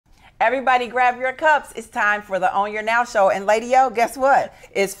Everybody grab your cups. It's time for the On Your Now show. And Lady O, guess what?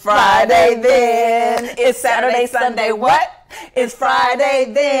 It's Friday then. It's Saturday, Sunday, what? It's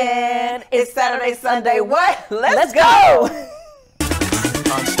Friday then. It's Saturday, Sunday, what? Let's go.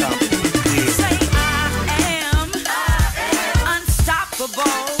 Say I am unstoppable.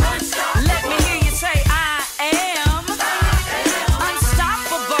 Let me hear you say I am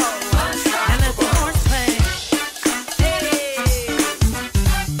unstoppable. And let the horse play. Hey.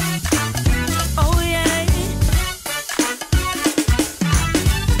 Oh yeah.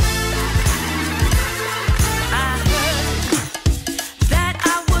 I heard that I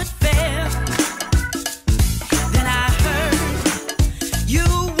would fail. Then I heard you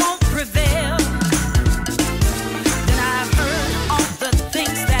won't prevail. Then I heard all the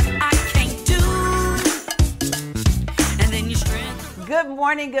things that I can't do. And then you strength. Good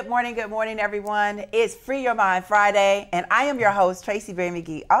morning, good morning, good morning, everyone. It's Free Your Mind Friday, and I am your host, Tracy Berry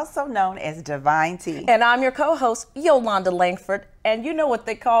McGee, also known as Divine T. And I'm your co-host, Yolanda Langford. And you know what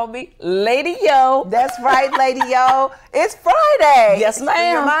they call me? Lady Yo. That's right, Lady Yo. It's Friday. Yes, ma'am.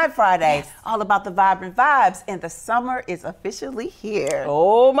 Free Your Mind Friday. Yes. All about the vibrant vibes, and the summer is officially here.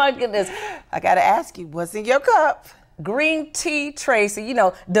 Oh, my goodness. I got to ask you, what's in your cup? Green tea, Tracy. You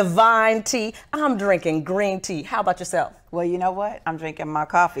know, divine tea. I'm drinking green tea. How about yourself? Well, you know what? I'm drinking my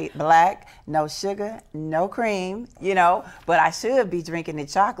coffee black, no sugar, no cream, but I should be drinking the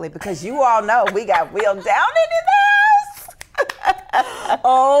chocolate because you all know we got Will Down in the house.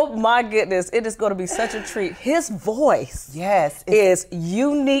 Oh my goodness, it is going to be such a treat. His voice, yes, is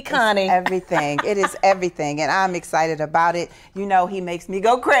unique, honey. Everything. It is everything, and I'm excited about it. You know, he makes me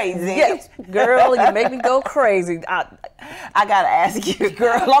go crazy. Yes, girl, you make me go crazy. I gotta ask you,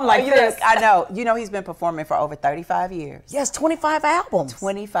 girl. I'm like this. I know. You know, he's been performing for over 35 years. Yes, 25 albums.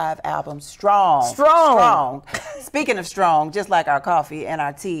 25 albums, strong. Speaking of strong, just like our coffee and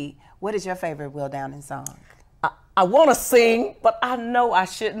our tea, what is your favorite Will Downing song? I want to sing, but I know I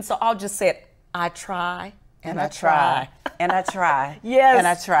shouldn't, so I'll just say it. I try, and I try. And I try. Yes. And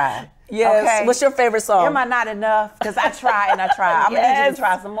I try. Yes. Okay. What's your favorite song? Am I not enough? Because I try and I try. I'm going to need you to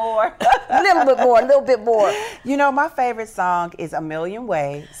try some more. A little bit more. You know, my favorite song is A Million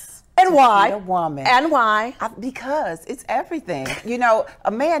Ways. And why? Be a woman. And why? Because it's everything. You know,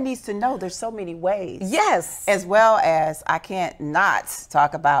 a man needs to know there's so many ways. Yes. As well as I can't not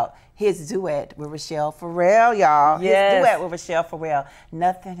talk about his duet with Rochelle Farrell, y'all. Yes. His duet with Rochelle Farrell.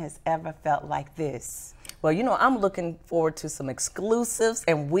 Nothing has ever felt like this. Well, you know, I'm looking forward to some exclusives,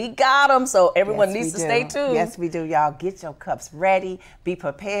 and we got them, so everyone needs to stay tuned. Yes, we do, y'all. Get your cups ready. Be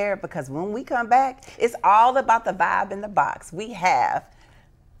prepared, because when we come back, it's all about the vibe in the box. We have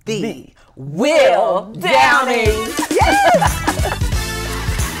the Will Downing. Yes!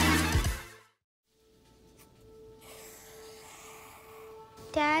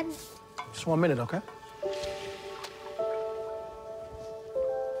 Dad? Just 1 minute, okay?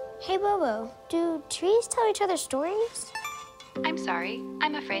 Hey, Bobo, do trees tell each other stories? I'm sorry.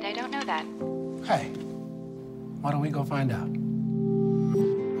 I'm afraid I don't know that. Hey, why don't we go find out?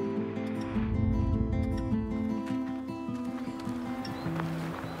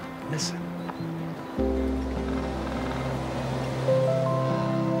 Listen.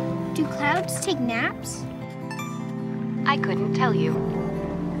 Do clouds take naps? I couldn't tell you.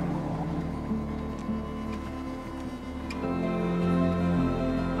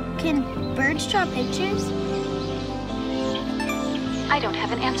 Can birds draw pictures? I don't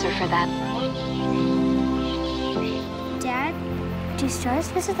have an answer for that. Dad, do stars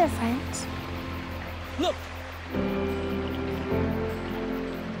visit their friends? Look!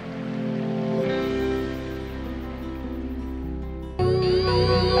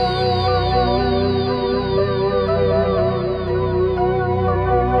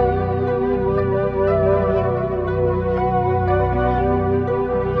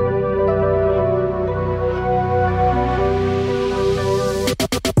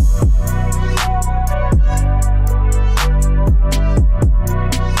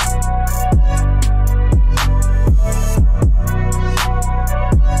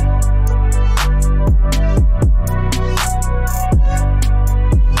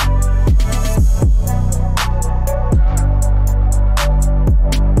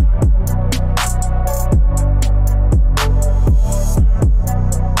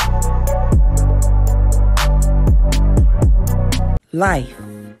 Life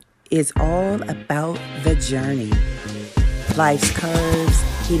is all about the journey. Life's curves,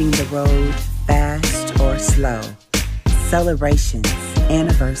 hitting the road fast or slow. Celebrations,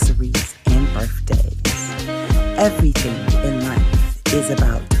 anniversaries, and birthdays. Everything in life is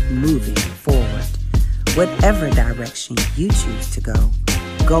about moving forward. Whatever direction you choose to go,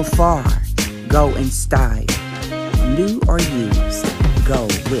 Go far, go in style. New or used, go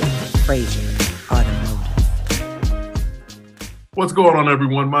with Fraser Automotive. What's going on,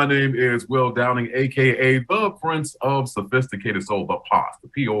 everyone? My name is Will Downing, a.k.a. the Prince of Sophisticated Soul, the POS, the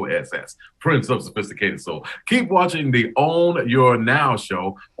P-O-S-S, Prince of Sophisticated Soul. Keep watching the Own Your Now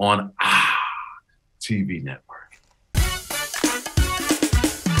show on TV Network.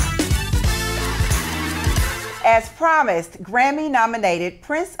 As promised, Grammy-nominated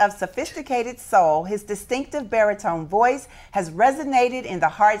Prince of Sophisticated Soul, his distinctive baritone voice has resonated in the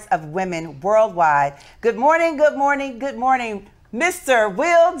hearts of women worldwide. Good morning, good morning, good morning, Mr.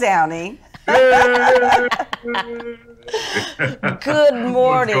 Will Downing. Good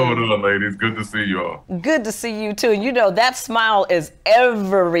morning. What's going on, ladies? Good to see you all. Good to see you too. And you know, that smile is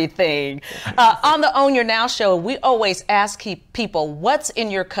everything. On the Own Your Now show, we always ask people, what's in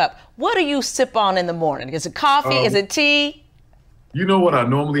your cup? What do you sip on in the morning? Is it coffee? Is it tea? You know what? I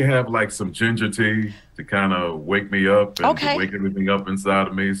normally have like some ginger tea to kind of wake me up and to wake everything up inside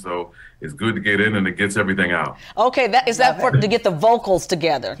of me. So it's good to get in and it gets everything out. Okay, is that to get the vocals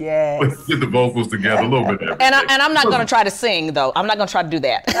together? Yes. Get the vocals together a little bit. And I'm not going to try to sing, though. I'm not going to try to do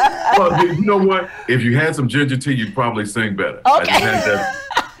that. Well, you know what? If you had some ginger tea, you'd probably sing better. Okay.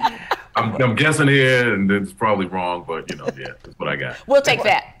 I'm guessing here, and it's probably wrong, but you know, yeah, that's what I got. We'll take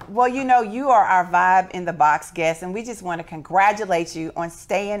that. Well, you know, you are our Vibe in the Box guest, and we just want to congratulate you on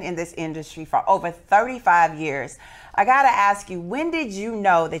staying in this industry for over 35 years. I got to ask you, when did you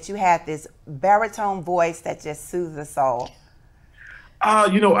know that you had this baritone voice that just soothes the soul?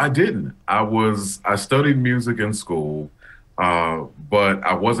 You know, I didn't. I studied music in school, but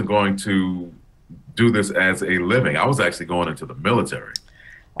I wasn't going to do this as a living. I was actually going into the military.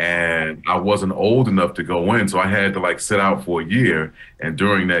 And I wasn't old enough to go in, so I had to like sit out for a year. And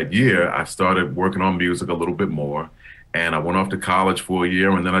during that year, I started working on music a little bit more. And I went off to college for a year,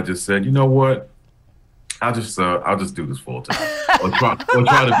 and then I just said, you know what? I'll just do this full time. or try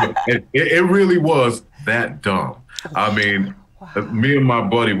to do it. It really was that dumb. I mean, me and my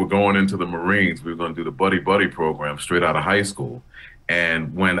buddy were going into the Marines. We were going to do the buddy program straight out of high school.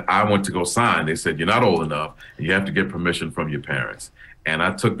 And when I went to go sign, they said, you're not old enough, and you have to get permission from your parents. And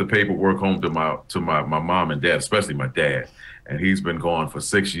I took the paperwork home to my mom and dad, especially my dad. And he's been gone for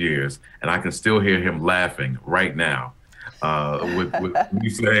 6 years. And I can still hear him laughing right now with me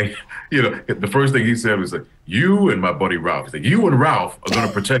saying, you know, the first thing he said was like, you and my buddy Ralph. He said, you and Ralph are going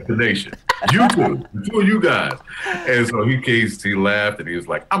to protect the nation. You two, the two of you guys. And so he laughed and he was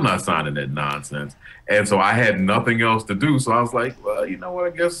like, I'm not signing that nonsense. And so I had nothing else to do. So I was like, well, you know what,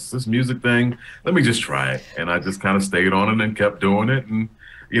 I guess this music thing, let me just try it. And I just kind of stayed on it and kept doing it. And,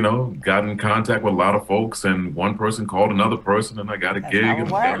 you know, got in contact with a lot of folks. And one person called another person and I got a gig.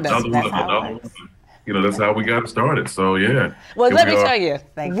 And I got another one and another one. You know, that's how we got started. So, yeah. Well, let me tell you,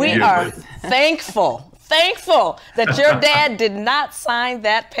 we are thankful that your dad did not sign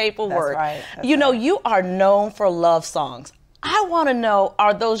that paperwork. That's right. You know, you are known for love songs. I want to know,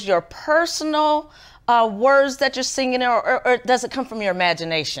 are those your personal words that you're singing, or does it come from your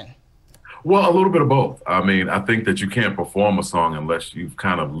imagination? Well, a little bit of both. I mean, I think that you can't perform a song unless you've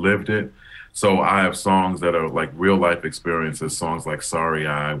kind of lived it. So I have songs that are like real life experiences, songs like Sorry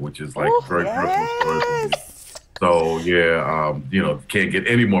I, which is like very personal story for me. So yeah, you know, can't get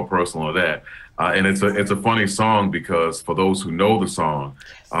any more personal than that. And it's a funny song because for those who know the song,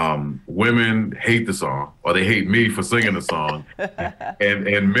 women hate the song, or they hate me for singing the song,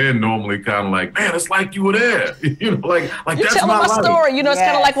 and men normally kind of like, man, it's like you were there, you know, like you're that's telling my my life. story. You know, it's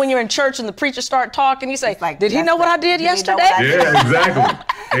kind of like when you're in church and the preacher start talking, you say, like, did he know what I did yesterday? Yeah,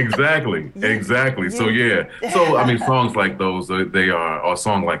 exactly. So yeah, so I mean, songs like those, they are, or a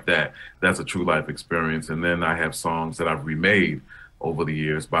song like that, that's a true life experience. And then I have songs that I've remade over the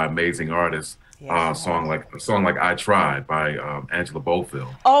years by amazing artists. A song like I Tried by Angela Bofill.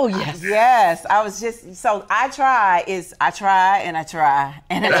 Oh, yes. Yes, I was just, so I try and I try.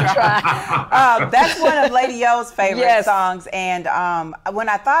 That's one of Lady O's favorite songs. And when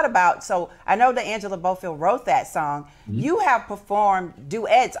I thought about, so I know that Angela Bofill wrote that song. You have performed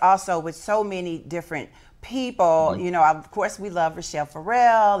duets also with so many different people. You know, of course, we love Rochelle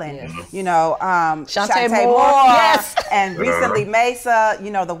Farrell and, you know, Shantae Moore. Yes. And recently Mesa. You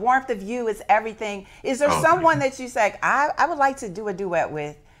know, the warmth of you is everything. Is there someone that you say, I would like to do a duet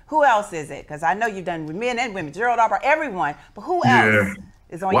with? Who else is it? Because I know you've done with men and women, Gerald Arbor, everyone. But who else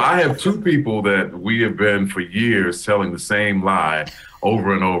is on your I have list? two people that we have been for years telling the same lie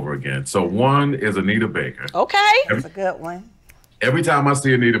over and over again. So one is Anita Baker. Okay. That's a good one. Every time I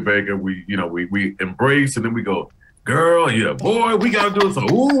see Anita Baker, we embrace and then we go, girl, yeah, boy, we gotta do a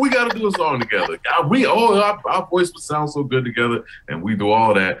song. Ooh, we gotta do a song together. Our voice would sound so good together, and we do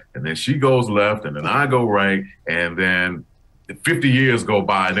all that. And then she goes left, and then I go right, and then 50 years go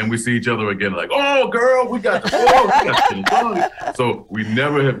by, and then we see each other again, like, oh, girl, we got to do a song. So we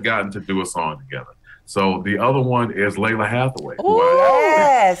never have gotten to do a song together. So the other one is Layla Hathaway.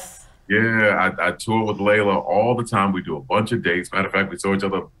 Yes. Yeah, I tour with Layla all the time. We do a bunch of dates. Matter of fact, we saw each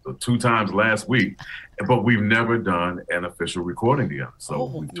other 2 times last week, but we've never done an official recording together. So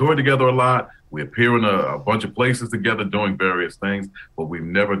we tour together a lot. We appear in a bunch of places together doing various things, but we've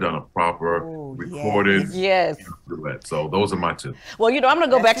never done a proper recorded duet. So those are my 2. Well, you know, I'm going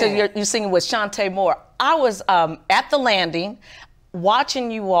to go back to you singing with Shantae Moore. I was at the Landing watching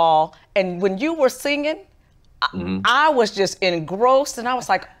you all, and when you were singing, I was just engrossed, and I was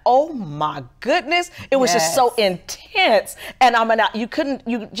like, "Oh my goodness!" It was just so intense, and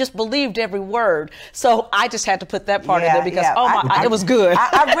you just believed every word. So I just had to put that part in there because it was good.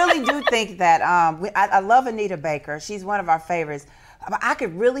 I really do think that I love Anita Baker. She's one of our favorites. I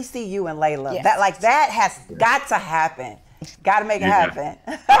could really see you and Layla. Yes. That has got to happen. Got to make it happen.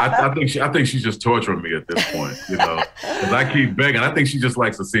 I think she's just torturing me at this point, you know, because I keep begging. I think she just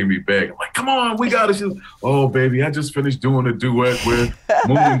likes to see me beg. I'm like, come on, we got it. She's, oh, baby, I just finished doing a duet with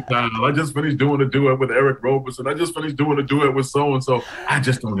Moonstyle. I just finished doing a duet with Eric Roberson. I just finished doing a duet with so-and-so. I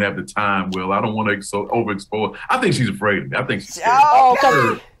just don't have the time, Will. I don't want to overexpose. I think she's afraid of me. I think she's scared.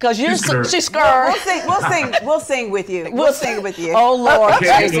 Oh, because she's scared. We'll sing with you. We'll sing with you. Oh, Lord. I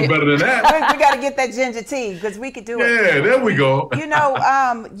can't do no better than that. We got to get that ginger tea because we could do it. Yeah, there we go. You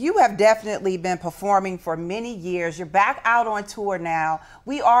know, you have definitely been performing for many years. You're back out on tour now.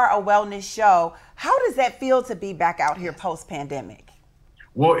 We are a wellness show. How does that feel to be back out here post-pandemic?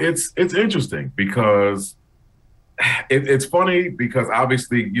 Well, it's interesting because it's funny because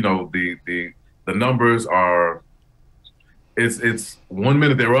obviously, you know, the numbers are, it's 1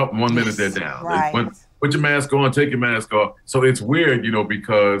 minute they're up, 1 minute they're down. Right. Put your mask on, take your mask off. So it's weird, you know,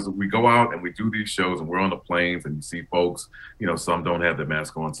 because we go out and we do these shows and we're on the planes and you see folks, you know, some don't have their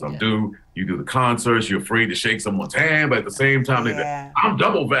mask on, some do. You do the concerts, you're afraid to shake someone's hand, but at the same time, they say, I'm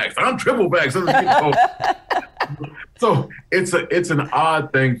double vaxxed, I'm triple vaxxed. So it's an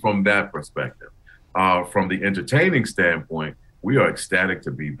odd thing from that perspective. From the entertaining standpoint, we are ecstatic to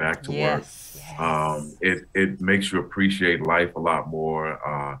be back to work. It makes you appreciate life a lot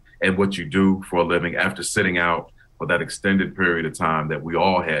more and what you do for a living after sitting out for that extended period of time that we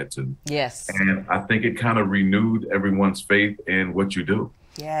all had to. Yes. And I think it kind of renewed everyone's faith in what you do.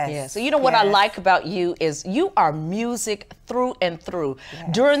 Yes. Yeah. So you know what I like about you is you are music through and through.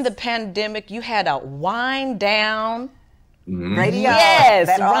 During the pandemic, you had a wind down radio.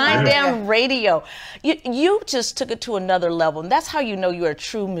 Yes, wind down radio. You just took it to another level, and that's how you know you're a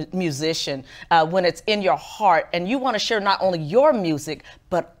true musician, when it's in your heart and you want to share not only your music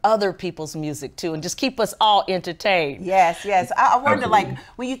but other people's music too, and just keep us all entertained. Yes, yes. I wonder, like,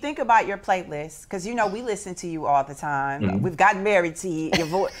 when you think about your playlist, because you know we listen to you all the time. We've gotten married to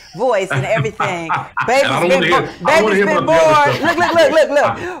your voice and everything. Baby's been born.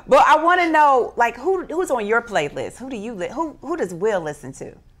 Look. But I want to know, like, who's on your playlist? Who does Will listen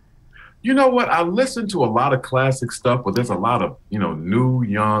to? You know what? I listen to a lot of classic stuff, but there's a lot of, you know, new,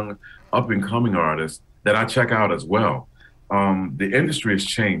 young, up and coming artists that I check out as well. The industry has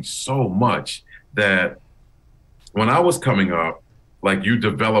changed so much that when I was coming up, like, you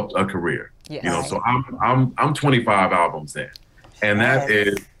developed a career. Yes. You know, so I'm 25 albums in, and that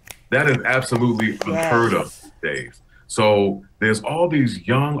is absolutely unheard of these days. So there's all these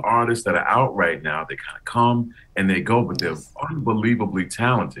young artists that are out right now. They kind of come and they go, but they're unbelievably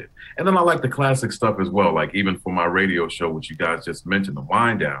talented. And then I like the classic stuff as well, like even for my radio show, which you guys just mentioned, the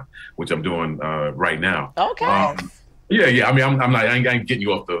Wind Down, which I'm doing right now. Okay. Yeah. I mean, I ain't getting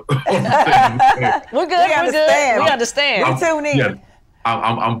you off the. We're good. We understand. We tune in. Yeah,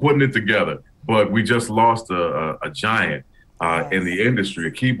 I'm putting it together, but we just lost a giant in the industry,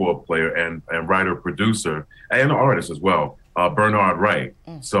 a keyboard player and writer, producer, and artist as well, Bernard Wright.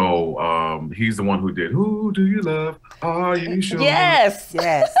 So he's the one who did "Who Do You Love? Are You Sure?" Yes.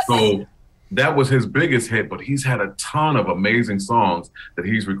 So that was his biggest hit, but he's had a ton of amazing songs that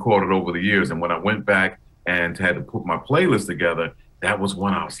he's recorded over the years. And when I went back and had to put my playlist together, that was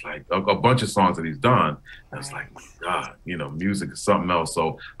when I was like, a bunch of songs that he's done. I was like, my God, you know, music is something else.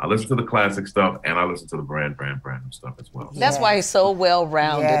 So I listen to the classic stuff and I listen to the brand new stuff as well. That's why he's so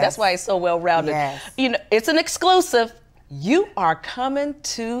well-rounded. That's why he's so well-rounded. You know, it's an exclusive. You are coming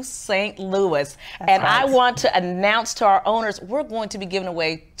to St. Louis. And I want to announce to our owners, we're going to be giving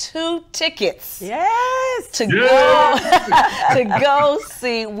away 2 tickets. Yes. To go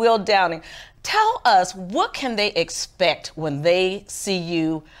see Will Downing. Tell us, what can they expect when they see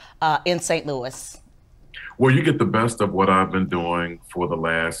you in St. Louis? Well, you get the best of what I've been doing for the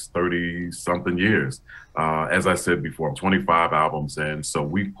last 30-something years. As I said before, I'm 25 albums in, so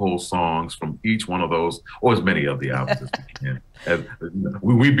we pull songs from each one of those, or as many of the albums as we can.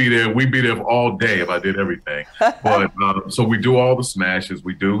 We'd be there all day if I did everything. But so we do all the smashes.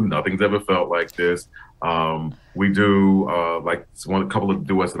 We do Nothing's Ever Felt Like This. We do like a couple of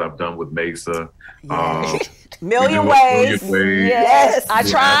duets that I've done with Mesa. Million Ways. Yes. I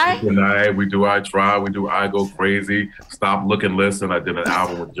Try. Tonight. We do I Try. We do I Go Crazy. Stop, Look, and Listen. I did an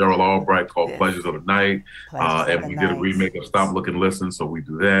album with Gerald Albright called Pleasures of the Night. And we did a remake of Stop, Look, and Listen. So we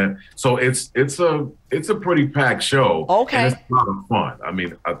do that. So it's a pretty packed show. Okay. And it's a lot of fun. I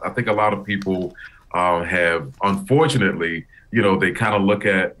mean, I think a lot of people have, unfortunately, they kind of look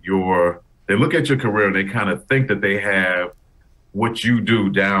at your career and they kind of think that they have what you do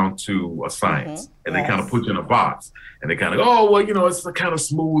down to a science. And they kind of put you in a box. And they kind of go, oh, well, it's kind of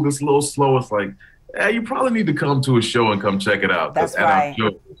smooth, it's a little slow. It's like, you probably need to come to a show and come check it out. That's right.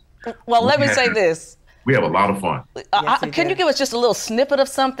 Well, let me say this. We have a lot of fun. Can you give us just a little snippet of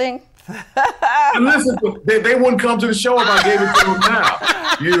something? And listen, they wouldn't come to the show if I gave it to them now.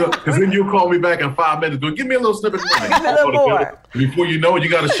 Because then you'll call me back in 5 minutes. Give me a little snippet. Give me a little more. Before you know it, you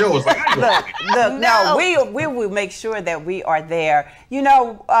got a show. It's like, look, no, we will make sure that we are there.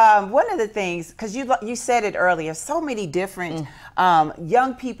 One of the things, because you said it earlier, so many different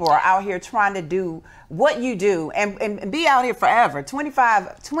young people are out here trying to do what you do and be out here forever.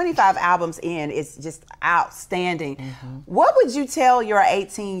 25 albums in is just outstanding. What would you tell your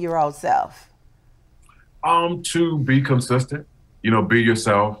 18-year-old self? To be consistent, be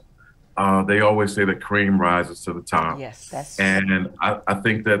yourself. They always say that cream rises to the top. Yes, that's and I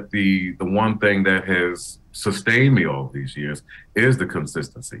think that the one thing that has sustained me all these years is the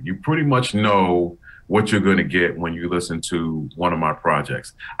consistency. You pretty much know what you're going to get when you listen to one of my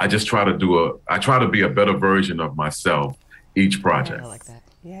projects. I just try to be a better version of myself each project. I like that.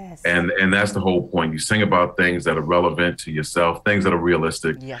 Yes. And that's the whole point. You sing about things that are relevant to yourself, things that are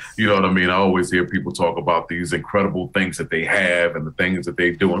realistic. Yes. You know what I mean? I always hear people talk about these incredible things that they have and the things that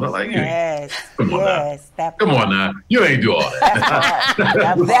they do. And I'm like, come on now. You ain't do all that.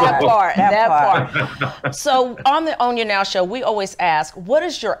 That part. So on the On Your Now show, we always ask, what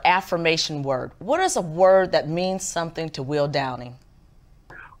is your affirmation word? What is a word that means something to Will Downing?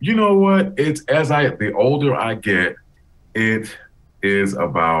 You know what? The older I get, it is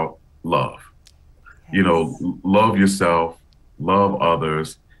about love. Love yourself, love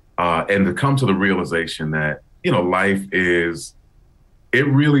others, and to come to the realization that, life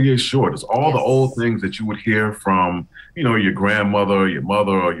really is short. It's all the old things that you would hear from, your grandmother, your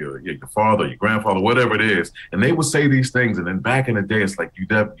mother, or your father, your grandfather, whatever it is. And they would say these things. And then back in the day, it's like you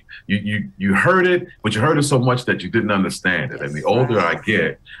heard it, but you heard it so much that you didn't understand it. And the older I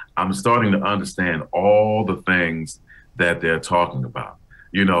get, I'm starting to understand all the things that they're talking about,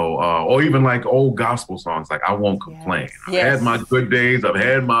 or even like old gospel songs, like I Won't Complain. I've had my good days, I've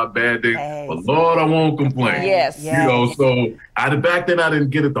had my bad days, but Lord, I won't complain. So back then I didn't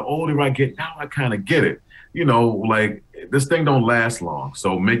get it. The older I get, now I kind of get it. Like this thing don't last long.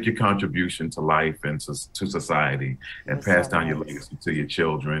 So make your contribution to life and to society and pass down your legacy to your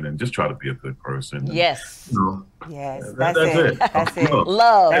children and just try to be a good person. Yes. Yes, that's it. That's it.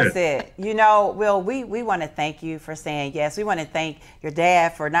 Love. That's it. Will, we want to thank you for saying yes. We want to thank your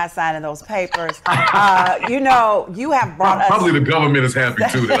dad for not signing those papers. You have brought us. Probably the government is happy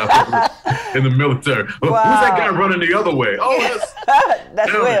too that I'm in the military. Who's that guy running the other way? Oh,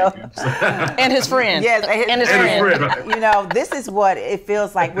 that's Will. And his friend. Yes, and his friend. This is what it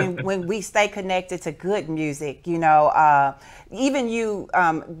feels like when we stay connected to good music. Even you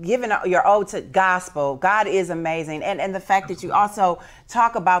giving your ode to gospel, God is amazing. And the fact that you also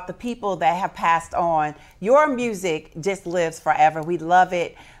talk about the people that have passed on. Your music just lives forever. We love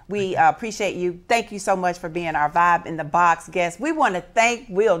it. We appreciate you. Thank you so much for being our Vibe in the Box guest. We want to thank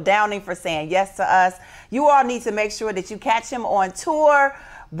Will Downing for saying yes to us. You all need to make sure that you catch him on tour.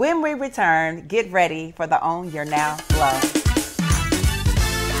 When we return, get ready for the Own Your Now flow.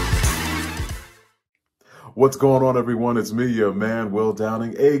 What's going on, everyone? It's me, your man, Will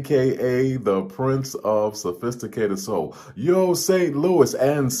Downing, a.k.a. the Prince of Sophisticated Soul. Yo, St. Louis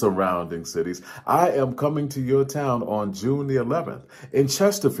and surrounding cities. I am coming to your town on June the 11th in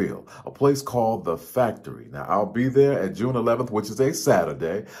Chesterfield, a place called The Factory. Now, I'll be there at June 11th, which is a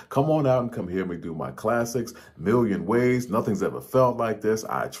Saturday. Come on out and come hear me do my classics, Million Ways, Nothing's Ever Felt Like This,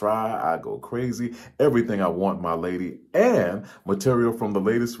 I Try, I Go Crazy, Everything I Want, My Lady, and material from the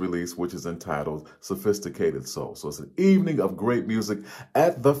latest release, which is entitled Sophisticated Sophisticated Soul. So it's an evening of great music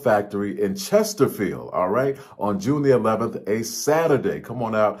at the Factory in Chesterfield, all right, on June the 11th, a Saturday. Come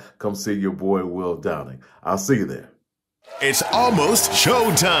on out. Come see your boy, Will Downing. I'll see you there. It's almost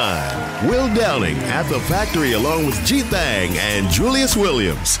showtime. Will Downing at the Factory along with G Thang and Julius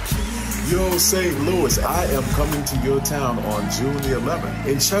Williams. Yo, St. Louis, I am coming to your town on June the 11th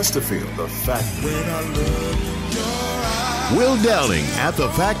in Chesterfield, the Factory. Will Downing at the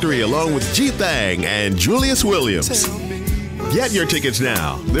Factory along with G Thang and Julius Williams. Get your tickets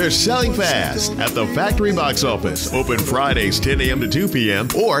now. They're selling fast at the Factory box office. Open Fridays 10 a.m. to 2 p.m.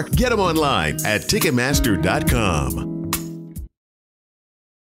 or get them online at Ticketmaster.com.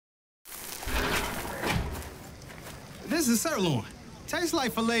 This is sirloin. Tastes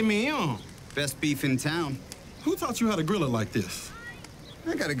like filet mignon. Best beef in town. Who taught you how to grill it like this?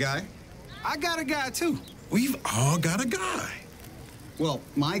 I got a guy. I got a guy, too. We've all got a guy. Well,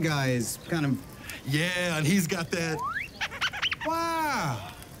 my guy is kind of... Yeah, and he's got that... Wow.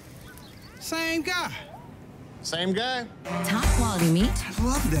 Same guy. Same guy? Top quality meat. I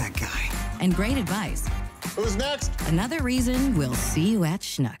love that guy. And great advice. Who's next? Another reason we'll see you at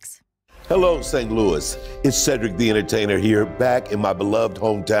Schnucks. Hello, St. Louis. It's Cedric the Entertainer here, back in my beloved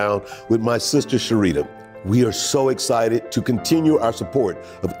hometown with my sister Sharita. We are so excited to continue our support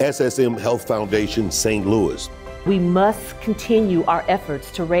of SSM Health Foundation St. Louis. We must continue our efforts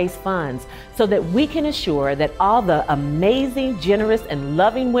to raise funds so that we can ensure that all the amazing, generous, and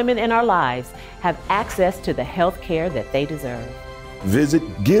loving women in our lives have access to the health care that they deserve. Visit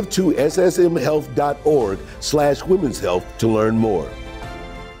give2ssmhealth.org/women's health to learn more.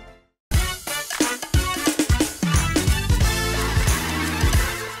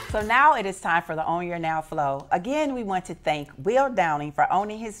 So now it is time for the Own Your Now flow. Again, we want to thank Will Downing for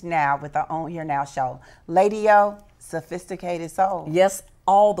owning his now with the Own Your Now show. Lady O, Sophisticated Soul. Yes,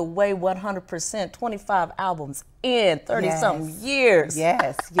 all the way 100%, 25 albums in 30-something years.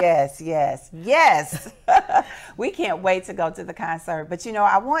 Yes, yes, yes, yes. We can't wait to go to the concert. But, you know,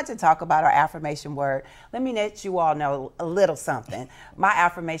 I want to talk about our affirmation word. Let me let you all know a little something. My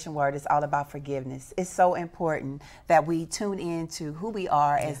affirmation word is all about forgiveness. It's so important that we tune into who we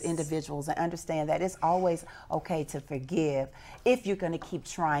are as individuals and understand that it's always okay to forgive if you're going to keep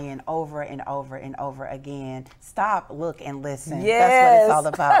trying over and over and over again. Stop, look, and listen. Yes. That's what it's all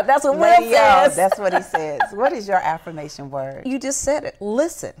about. That's what Will says. That's what he says. What is your affirmation word? You just said it.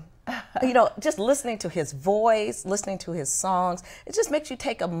 Listen. You know, just listening to his voice, listening to his songs, it just makes you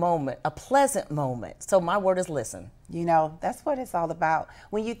take a moment, a pleasant moment. So my word is listen. You know, that's what it's all about.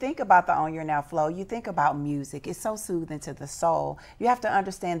 When you think about the Own Your Now flow, you think about music. It's so soothing to the soul. You have to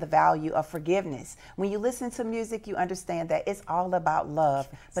understand the value of forgiveness. When you listen to music, you understand that it's all about love.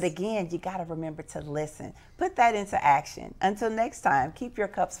 But again, you got to remember to listen. Put that into action. Until next time, keep your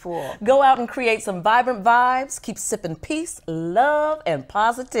cups full. Go out and create some vibrant vibes. Keep sipping peace, love, and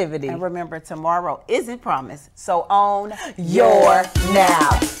positivity. And remember, tomorrow isn't promised. So own your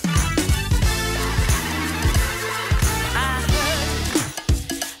now.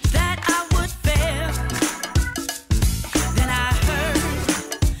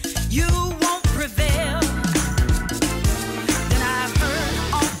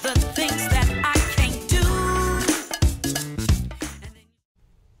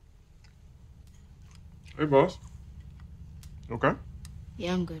 Hey, boss. Okay?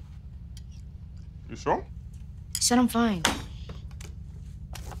 Yeah, I'm good. You sure? I said I'm fine.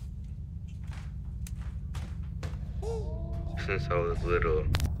 Since I was little,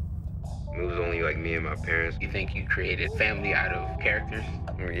 it was only like me and my parents. You think you created family out of characters?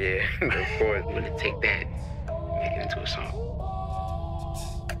 Yeah, of course. I'm gonna take that and make it into a song.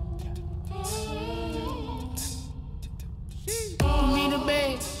 Put me to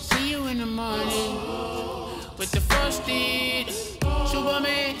bed, see you in the morning. With the first date,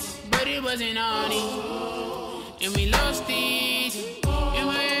 Superman, but it wasn't on it. And we lost it. In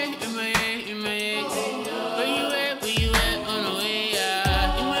my head, in my head, in my head. Where you at, on the way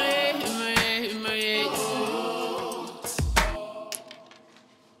out? In my head, in my head, in my head.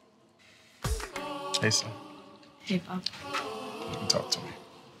 Hey, son. Hey, Pop. You can talk to me.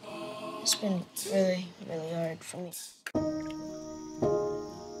 It's been really, really hard for me.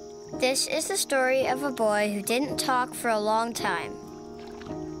 This is the story of a boy who didn't talk for a long time.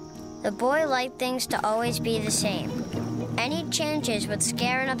 The boy liked things to always be the same. Any changes would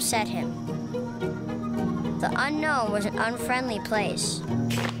scare and upset him. The unknown was an unfriendly place.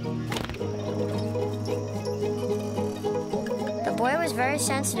 The boy was very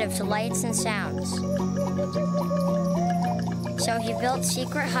sensitive to lights and sounds. So he built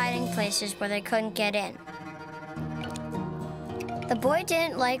secret hiding places where they couldn't get in. The boy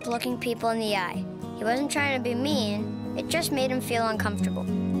didn't like looking people in the eye. He wasn't trying to be mean, it just made him feel uncomfortable.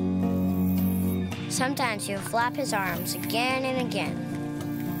 Sometimes he would flap his arms again and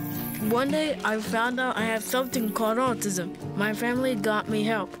again. One day, I found out I have something called autism. My family got me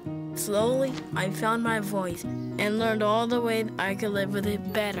help. Slowly, I found my voice and learned all the ways I could live with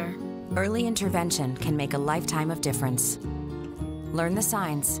it better. Early intervention can make a lifetime of difference. Learn the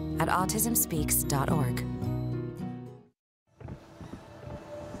signs at autismspeaks.org.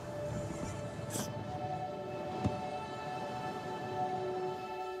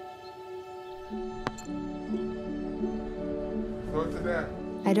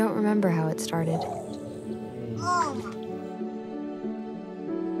 I don't remember how it started.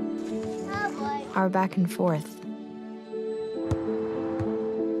 Our back and forth.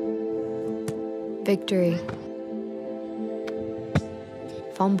 Victory.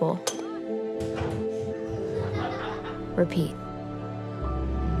 Fumble. Repeat.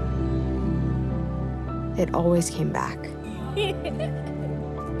 It always came back.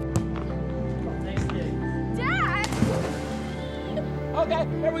 Dad! Okay,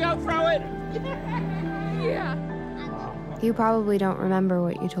 here we go, throw it! Yeah. You probably don't remember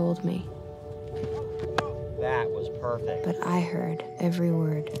what you told me, That was perfect. but I heard every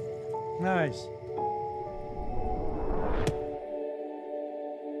word. Nice.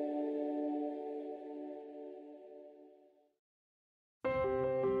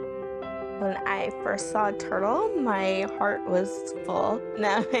 When I first saw a turtle, my heart was full.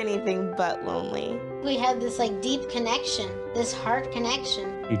 Now I'm anything but lonely. We had this like deep connection, this heart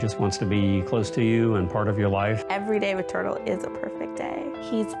connection. He just wants to be close to you and part of your life. Every day with Turtle is a perfect day.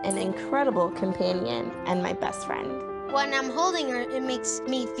 He's an incredible companion and my best friend. When I'm holding her, it makes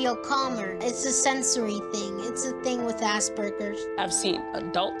me feel calmer. It's a sensory thing. It's a thing with Asperger's. I've seen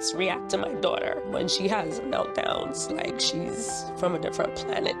adults react to my daughter when she has meltdowns, like she's from a different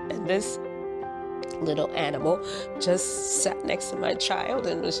planet. And this little animal just sat next to my child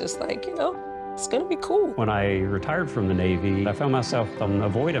and was just like, you know, it's gonna be cool. When I retired from the Navy, I found myself on a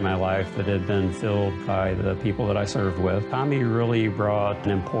void in my life that had been filled by the people that I served with. Tommy really brought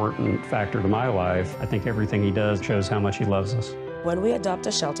an important factor to my life. I think everything he does shows how much he loves us. When we adopt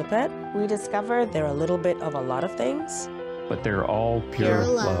a shelter pet, we discover they're a little bit of a lot of things. But they're all pure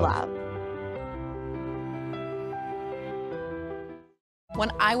love.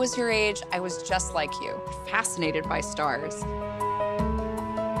 When I was your age, I was just like you, fascinated by stars.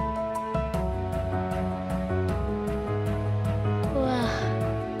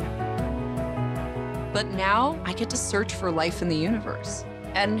 But now I get to search for life in the universe.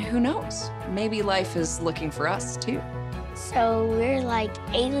 And who knows, maybe life is looking for us too. So we're like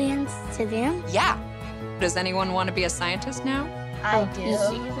aliens to them? Yeah. Does anyone want to be a scientist now? I do.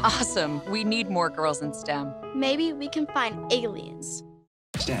 Awesome. We need more girls in STEM. Maybe we can find aliens.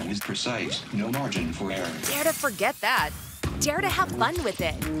 STEM is precise, no margin for error. Dare to forget that. Dare to have fun with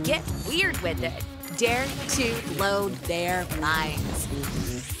it. Get weird with it. Dare to load their minds.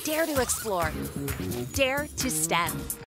 Dare to explore. Dare to STEM.